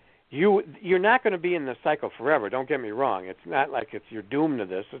 You're not going to be in the cycle forever. Don't get me wrong. It's not like you're doomed to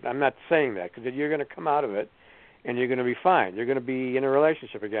this. I'm not saying that because you're going to come out of it and you're going to be fine. You're going to be in a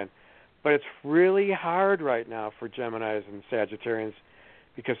relationship again. But it's really hard right now for Geminis and Sagittarians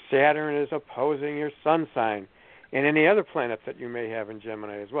because Saturn is opposing your sun sign and any other planets that you may have in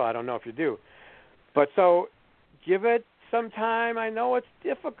Gemini as well. I don't know if you do. But so give it some time. I know it's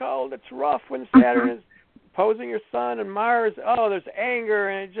difficult. It's rough when Saturn is opposing your sun and Mars. Oh, there's anger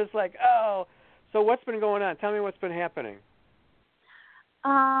and it's just like, oh. So what's been going on? Tell me what's been happening.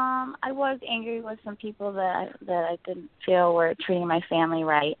 I was angry with some people that I didn't feel were treating my family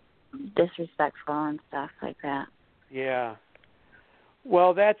right, disrespectful and stuff like that. Yeah.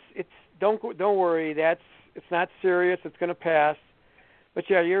 Well, don't worry. It's not serious. It's going to pass. But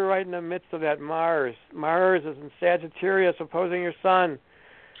yeah, you're right in the midst of that Mars. Mars is in Sagittarius opposing your sun.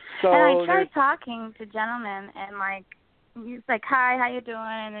 So and I tried talking to gentlemen and like it's like, hi, how you doing?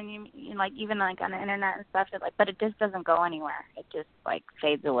 And then you like even like on the internet and stuff, but it just doesn't go anywhere. It just like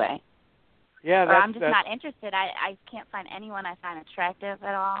fades away. Yeah, or I'm just not interested. I can't find anyone I find attractive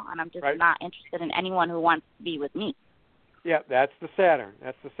at all, and I'm just not interested in anyone who wants to be with me. Yeah, that's the Saturn.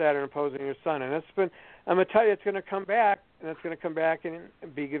 That's the Saturn opposing your sun, and I'm gonna tell you, it's gonna come back, and it's gonna come back and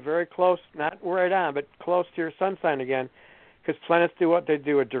be very close, not right on, but close to your sun sign again, because planets do what they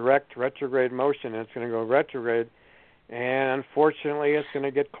do, a direct retrograde motion, and it's gonna go retrograde. And unfortunately, it's going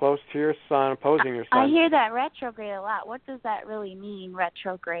to get close to your sun, opposing your sun. I hear that retrograde a lot. What does that really mean,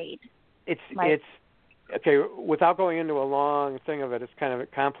 retrograde? It's okay. Without going into a long thing of it, it's kind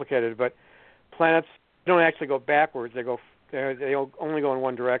of complicated. But planets don't actually go backwards. They only go in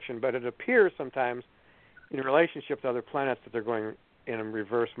one direction. But it appears sometimes in relationship to other planets that they're going in a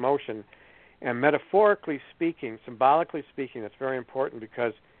reverse motion. And metaphorically speaking, symbolically speaking, that's very important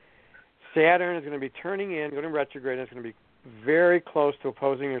because Saturn is going to be turning in, going retrograde, and it's going to be very close to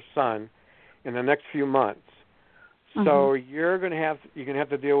opposing your sun in the next few months. Mm-hmm. So you're going to have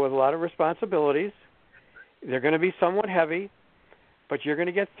to deal with a lot of responsibilities. They're going to be somewhat heavy, but you're going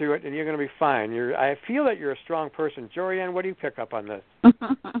to get through it, and you're going to be fine. I feel that you're a strong person. Jorianne, what do you pick up on this?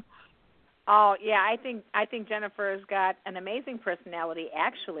 Oh, yeah, I think Jennifer's got an amazing personality,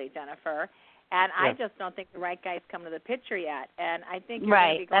 actually, Jennifer. And I just don't think the right guy's come to the picture yet. And I think you're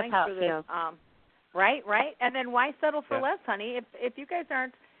going to be going through this. Right. And then why settle for less, honey? If you guys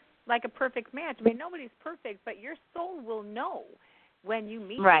aren't like a perfect match, I mean, nobody's perfect, but your soul will know when you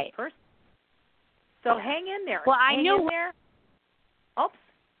meet this person. So hang in there. Well, I knew. Oops.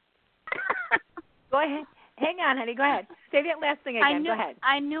 Go ahead. Hang on, honey. Go ahead. Say that last thing again. Go ahead.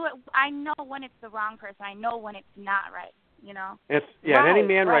 I knew it. I know when it's the wrong person. I know when it's not right. You know. It's any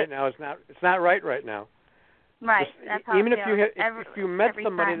man right now is not. It's not right now. Right. That's how even it feels. if you met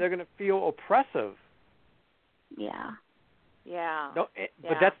somebody, they're going to feel oppressive. Yeah. Yeah. No,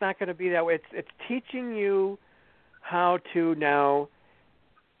 but that's not going to be that way. It's teaching you how to now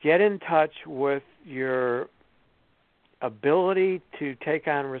get in touch with your ability to take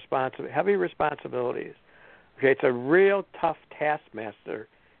on heavy responsibilities. Okay, it's a real tough taskmaster,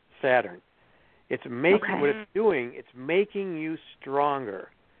 Saturn. It's making what it's doing. It's making you stronger.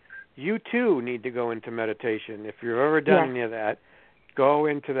 You too need to go into meditation. If you've ever done any of that, go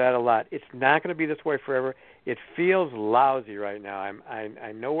into that a lot. It's not going to be this way forever. It feels lousy right now.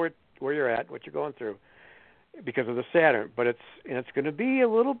 I know where you're at, what you're going through, because of the Saturn. But it's going to be a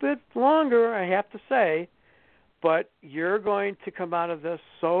little bit longer, I have to say. But you're going to come out of this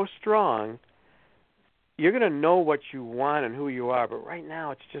so strong. You're going to know what you want and who you are. But right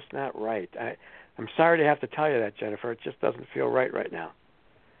now, it's just not right. I'm sorry to have to tell you that, Jennifer. It just doesn't feel right now.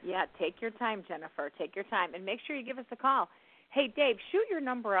 Yeah, take your time, Jennifer. Take your time. And make sure you give us a call. Hey, Dave, shoot your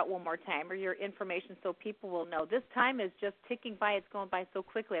number out one more time or your information so people will know. This time is just ticking by. It's going by so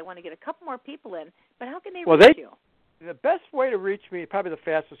quickly. I want to get a couple more people in. But how can they reach you? The best way to reach me, probably the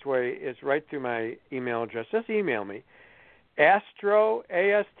fastest way, is right through my email address. Just email me. Astro,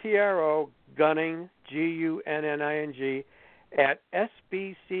 ASTRO, Gunning, GUNNING, at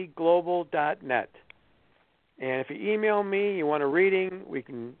sbcglobal.net. And if you email me, you want a reading, we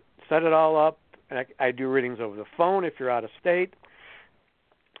can set it all up. And I do readings over the phone if you're out of state.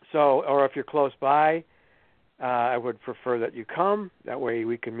 So, or if you're close by, I would prefer that you come. That way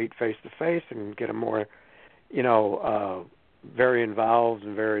we can meet face to face and get a more, very involved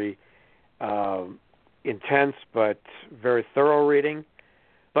and very intense but very thorough reading.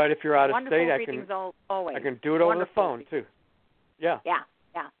 But if you're out of state, I can do it over the phone too. Yeah.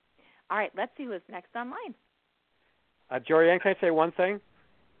 All right, let's see who's next online. Jorianne, can I say one thing?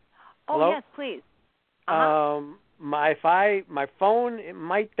 Oh, hello? Yes, please. My phone, it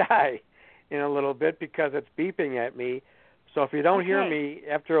might die in a little bit because it's beeping at me. So if you don't hear me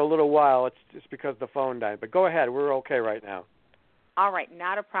after a little while, it's just because the phone died. But go ahead. We're okay right now. All right.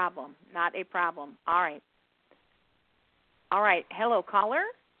 Not a problem. All right. Hello, caller.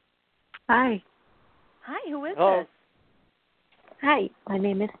 Hi. Hi. Who is Hello. this? Hi. My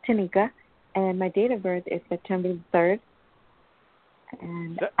name is Tanika, and my date of birth is September 3rd.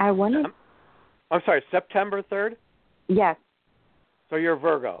 And I wanted... I'm sorry, September 3rd? Yes. So you're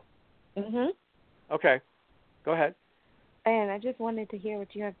Virgo? Mm-hmm. Okay. Go ahead. And I just wanted to hear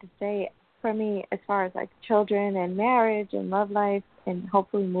what you have to say for me as far as, like, children and marriage and love life and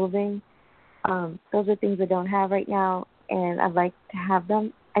hopefully moving. Those are things I don't have right now, and I'd like to have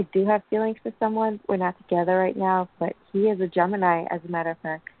them. I do have feelings for someone. We're not together right now, but he is a Gemini, as a matter of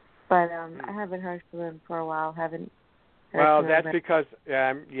fact. But I haven't heard from him for a while. Well, that's because,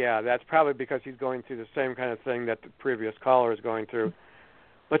 that's probably because he's going through the same kind of thing that the previous caller is going through.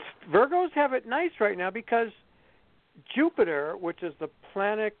 But Virgos have it nice right now because Jupiter, which is the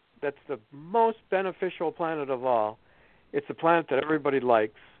planet that's the most beneficial planet of all, it's the planet that everybody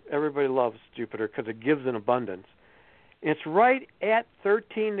likes. Everybody loves Jupiter because it gives an abundance. It's right at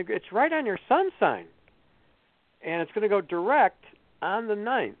 13 degrees. It's right on your sun sign. And it's going to go direct on the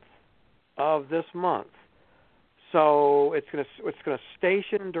 9th of this month. So it's going to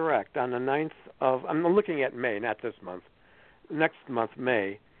station direct on the 9th of, I'm looking at May, not this month, next month,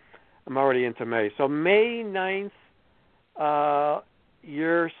 May. I'm already into May. So May 9th,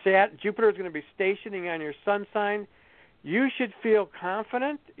 Jupiter is going to be stationing on your sun sign. You should feel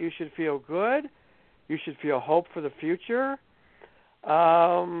confident. You should feel good. You should feel hope for the future.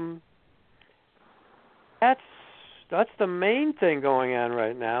 That's the main thing going on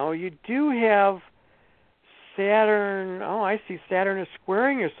right now. You do have Saturn. Oh, I see Saturn is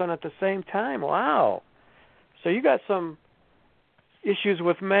squaring your sun at the same time. Wow. So you got some issues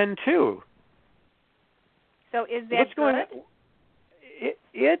with men too. So is that good?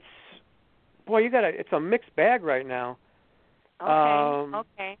 It's a mixed bag right now.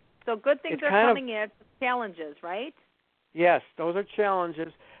 Okay. So good things are coming in, challenges, right? Yes, those are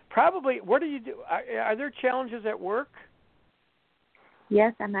challenges. Probably, what do you do? Are there challenges at work?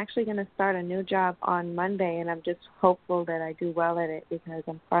 Yes, I'm actually going to start a new job on Monday, and I'm just hopeful that I do well at it because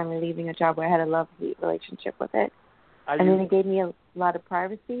I'm finally leaving a job where I had a lovely relationship with it. It gave me a lot of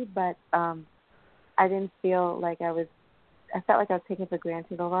privacy, but I didn't feel like I felt like I was taken for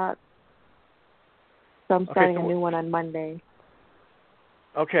granted a lot. So I'm starting a new one on Monday.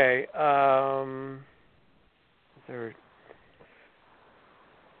 Okay. Are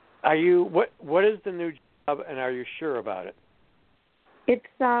you what is the new job, and are you sure about it? It's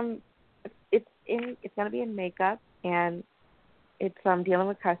going to be in makeup, and it's dealing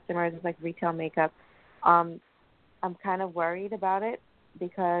with customers. It's like retail makeup. I'm kind of worried about it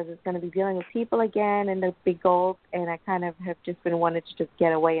because it's going to be dealing with people again and the big goals, and I kind of have just been wanting to just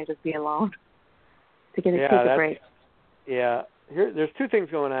get away and just be alone to take a break. Yeah. There's two things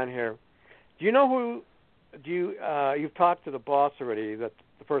going on here. Do you know who? You've talked to the boss already? That's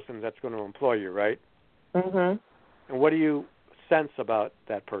the person that's going to employ you, right? Mhm. And what do you sense about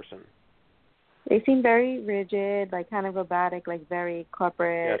that person? They seem very rigid, like kind of robotic, like very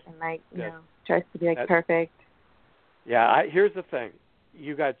corporate, and like you know tries to be like perfect. Yeah. Here's the thing.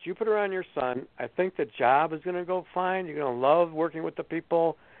 You got Jupiter on your sun. I think the job is going to go fine. You're going to love working with the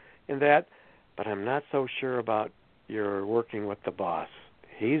people in that, but I'm not so sure about your working with the boss.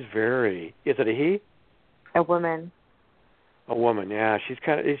 He's very. Is it a he? A woman. A woman. Yeah. She's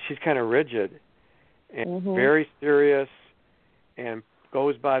kind of rigid and very serious, and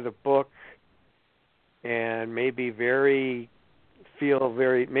goes by the book, and may feel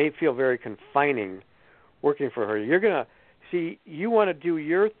very confining working for her. You're gonna see. You want to do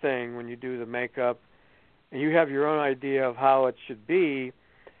your thing when you do the makeup, and you have your own idea of how it should be,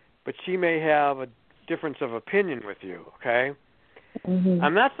 but she may have a difference of opinion with you. Okay. Mm-hmm.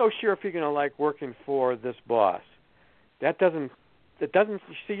 I'm not so sure if you're going to like working for this boss. It doesn't.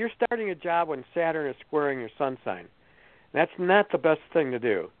 See, you're starting a job when Saturn is squaring your sun sign. That's not the best thing to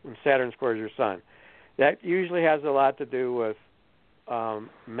do when Saturn squares your sun. That usually has a lot to do with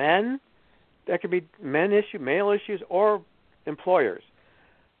men. That could be male issues, or employers.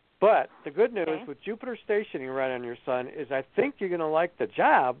 But the good news with Jupiter stationing right on your sun is I think you're going to like the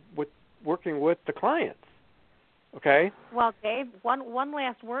job with working with the clients. Okay? Well, Dave, one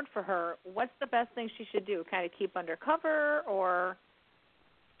last word for her. What's the best thing she should do? Kind of keep undercover, or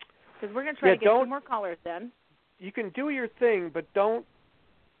because we're going to try to get two more callers then. You can do your thing, but don't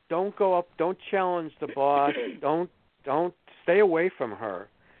go up. Don't challenge the boss. don't stay away from her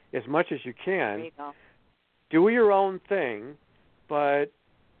as much as you can. There you go. Do your own thing, but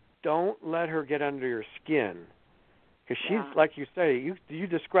don't let her get under your skin. Because she's, like you say, you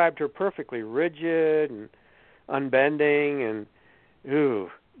described her perfectly, rigid and unbending, and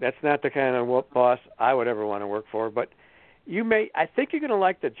that's not the kind of boss I would ever want to work for. But I think you're going to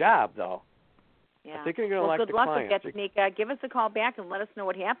like the job, though. Yeah. I think you're going to like the client. Well, good luck with that, Tanika. Give us a call back and let us know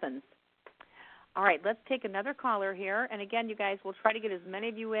what happens. All right, let's take another caller here. And again, you guys, we'll try to get as many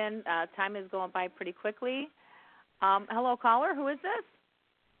of you in. Time is going by pretty quickly. Hello, caller. Who is this?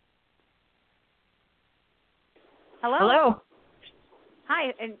 Hello? Hello.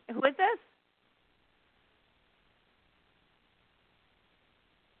 Hi, and who is this?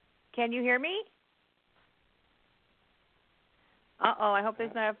 Can you hear me? Uh-oh, I hope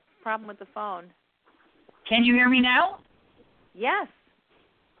there's not a problem with the phone. Can you hear me now? Yes.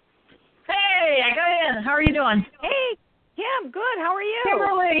 Hey, I got in. How are you doing? Hey, Kim, good. How are you?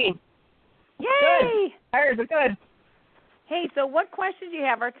 Kimberly. Yay. Good. Tired, but good. Hey, so what question do you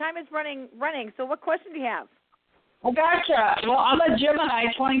have? Our time is running. So what question do you have? Well, gotcha. Well, I'm a Gemini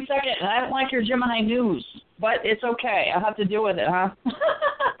 22nd, and I don't like your Gemini news, but it's okay. I'll have to deal with it, huh?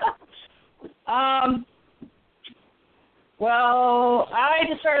 Well, I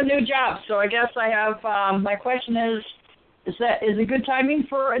just started a new job, so I guess I have, my question is it good timing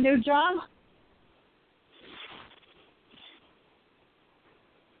for a new job?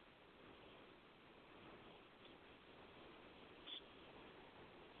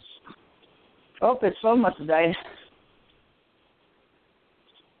 Oh, its phone must have died.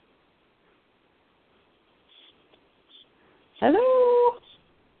 Hello?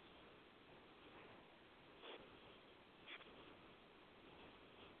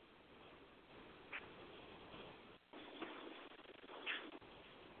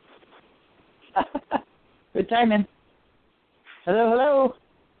 Good timing. Hello?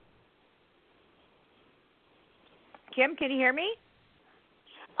 Kim, can you hear me?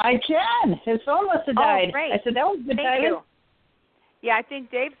 I can. His phone must have died. Oh, great. I said that was good timing. Thank you. Yeah, I think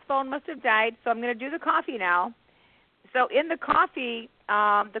Dave's phone must have died, so I'm going to do the coffee now. So in the coffee,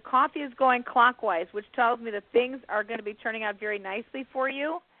 the coffee is going clockwise, which tells me that things are going to be turning out very nicely for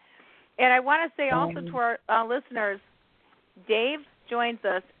you. And I want to say also to our listeners, Dave joins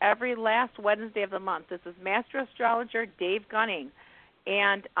us every last Wednesday of the month. This is Master Astrologer Dave Gunning.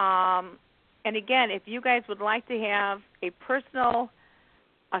 And again, if you guys would like to have a personal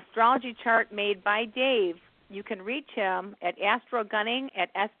astrology chart made by Dave, you can reach him at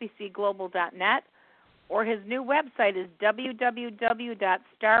astrogunning@sbcglobal.net, or his new website is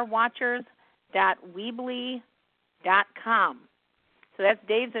www.starwatchers.weebly.com. So that's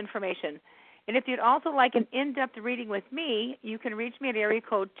Dave's information. And if you'd also like an in-depth reading with me, you can reach me at area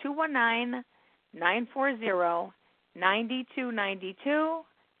code 219-940-9292.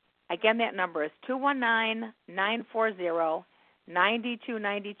 Again, that number is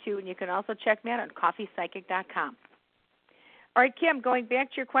 219-940-9292, and you can also check me out on coffeepsychic.com. All right, Kim, going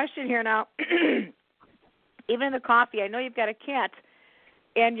back to your question here now, even in the coffee, I know you've got a cat,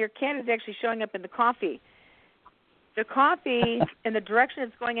 and your cat is actually showing up in the coffee. The coffee, in the direction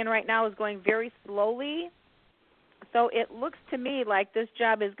it's going in right now, is going very slowly. So it looks to me like this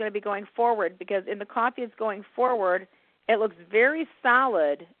job is going to be going forward, because in the coffee it's going forward. It looks very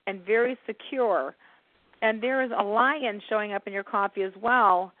solid and very secure. And there is a lion showing up in your coffee as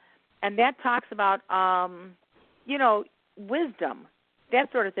well, and that talks about, wisdom, that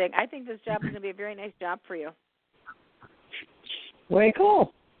sort of thing. I think this job is going to be a very nice job for you. Way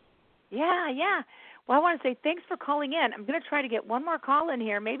cool. Yeah. Well, I want to say thanks for calling in. I'm going to try to get one more call in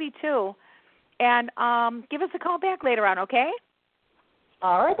here, maybe two, and give us a call back later on, okay?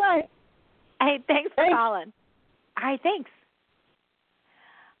 All right, bye. Hey, thanks for calling. All right, thanks.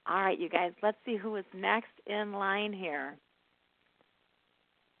 All right, you guys, let's see who is next in line here.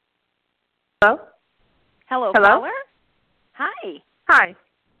 Hello? Hello, Hello? caller? Hi. Hi.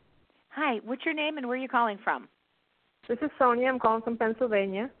 Hi, what's your name and where are you calling from? This is Sonia. I'm calling from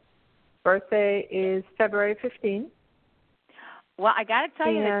Pennsylvania. Birthday is February 15. Well, I got to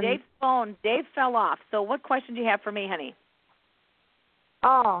tell you that Dave fell off. So what question do you have for me, honey?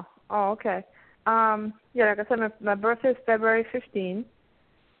 Oh, okay. Like I said, my birthday is February 15.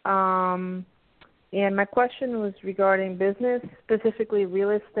 And my question was regarding business, specifically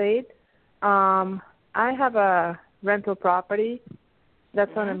real estate. I have a rental property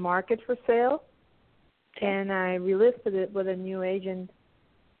that's on the market for sale, and I relisted it with a new agent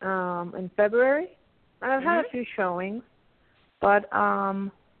in February. And I've had a few showings, but I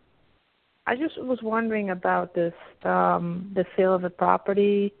just was wondering about this, the sale of the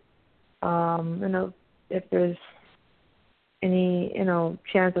property. If there's any,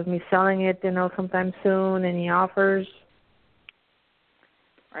 chance of me selling it, sometime soon, any offers.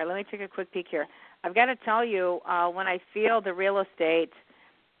 All right, let me take a quick peek here. I've got to tell you, when I feel the real estate,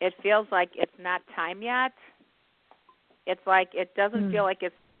 it feels like it's not time yet. It's like it doesn't feel like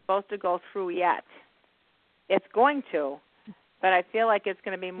it's supposed to go through yet. It's going to, but I feel like it's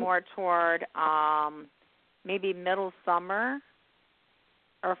going to be more toward maybe middle summer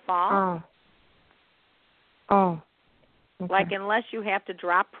or fall. Oh. Okay. Like unless you have to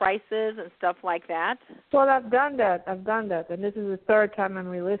drop prices and stuff like that. Well, I've done that, and this is the third time I'm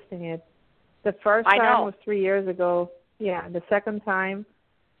relisting it. The first time was 3 years ago. Yeah, the second time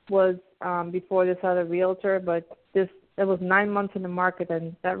was before this other realtor, but it was 9 months in the market,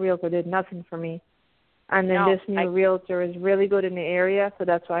 and that realtor did nothing for me. And then this new realtor is really good in the area, so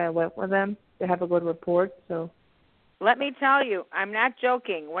that's why I went with them. They have a good report. So. Let me tell you, I'm not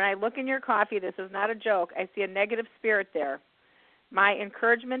joking. When I look in your coffee, this is not a joke. I see a negative spirit there. My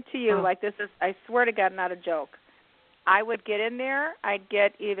encouragement to you, I swear to God, not a joke. I would get in there. I'd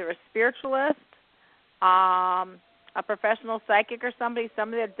get either a spiritualist, a professional psychic, or somebody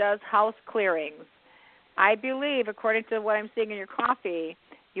that does house clearings. I believe, according to what I'm seeing in your coffee,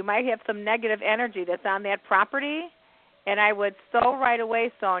 you might have some negative energy that's on that property, and I would right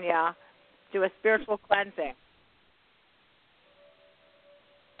away, Sonia, do a spiritual cleansing.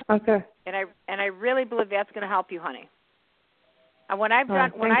 Okay. And I really believe that's going to help you, honey. And when I've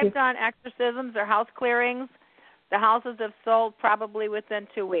done exorcisms or house clearings, the houses have sold probably within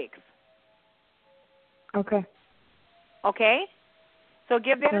 2 weeks. Okay. Okay? So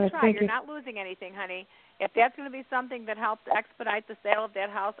give that a try. You're you. not losing anything, honey. If that's going to be something that helps expedite the sale of that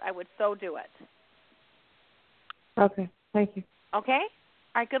house, I would so do it. Okay. Thank you. Okay?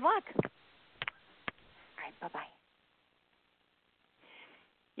 All right, good luck. All right, bye-bye.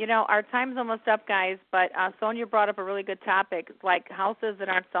 Our time's almost up, guys, but Sonia brought up a really good topic, like houses that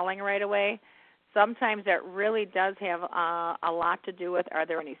aren't selling right away. Sometimes that really does have a lot to do with, are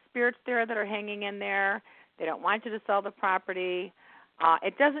there any spirits there that are hanging in there? They don't want you to sell the property.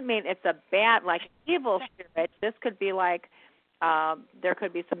 It doesn't mean it's a bad, evil spirit. This could be like There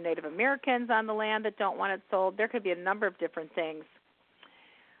could be some Native Americans on the land that don't want it sold. There could be a number of different things.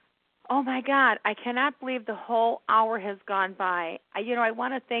 Oh, my God, I cannot believe the whole hour has gone by. I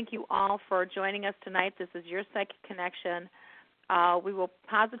want to thank you all for joining us tonight. This is Your Psychic Connection. We will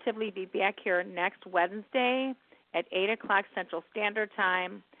positively be back here next Wednesday at 8 o'clock Central Standard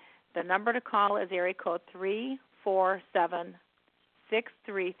Time. The number to call is area code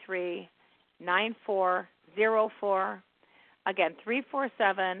 347-633-9404. Again,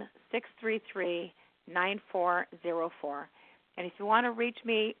 347-633-9404. And if you want to reach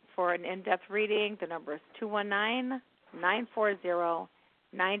me for an in-depth reading, the number is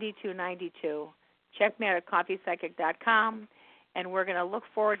 219-940-9292. Check me out at coffeepsychic.com. And we're going to look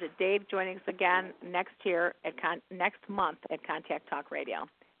forward to Dave joining us again next month at Contact Talk Radio.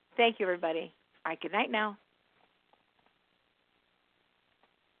 Thank you, everybody. All right, good night now.